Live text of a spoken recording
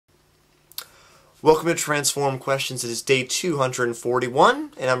Welcome to Transform Questions. It is day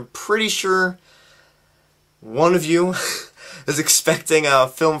 241, and I'm pretty sure one of you is expecting a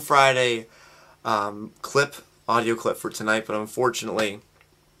Film Friday audio clip for tonight, but unfortunately,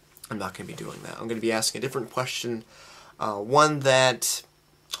 I'm not going to be doing that. I'm going to be asking a different question, one that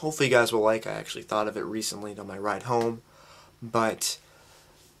hopefully you guys will like. I actually thought of it recently on my ride home, but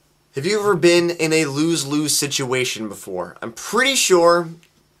have you ever been in a lose-lose situation before? I'm pretty sure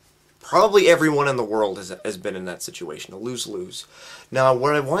probably everyone in the world has been in that situation, a lose-lose. Now,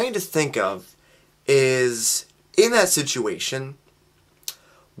 what I want you to think of is, in that situation,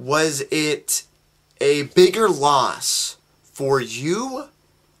 was it a bigger loss for you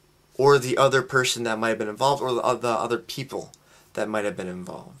or the other person that might have been involved, or the other people that might have been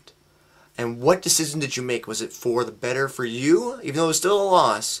involved? And what decision did you make? Was it for the better for you, even though it was still a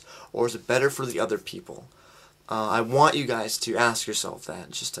loss, or was it better for the other people? I want you guys to ask yourself that.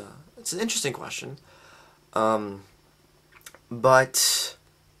 It's an interesting question. But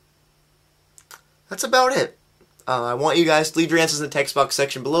that's about it. I want you guys to leave your answers in the text box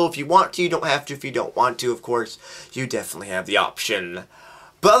section below. If you want to, you don't have to. If you don't want to, of course, you definitely have the option.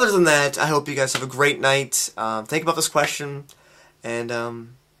 But other than that, I hope you guys have a great night. Think about this question, and I'll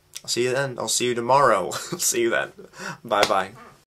see you then. I'll see you tomorrow. See you then. Bye-bye.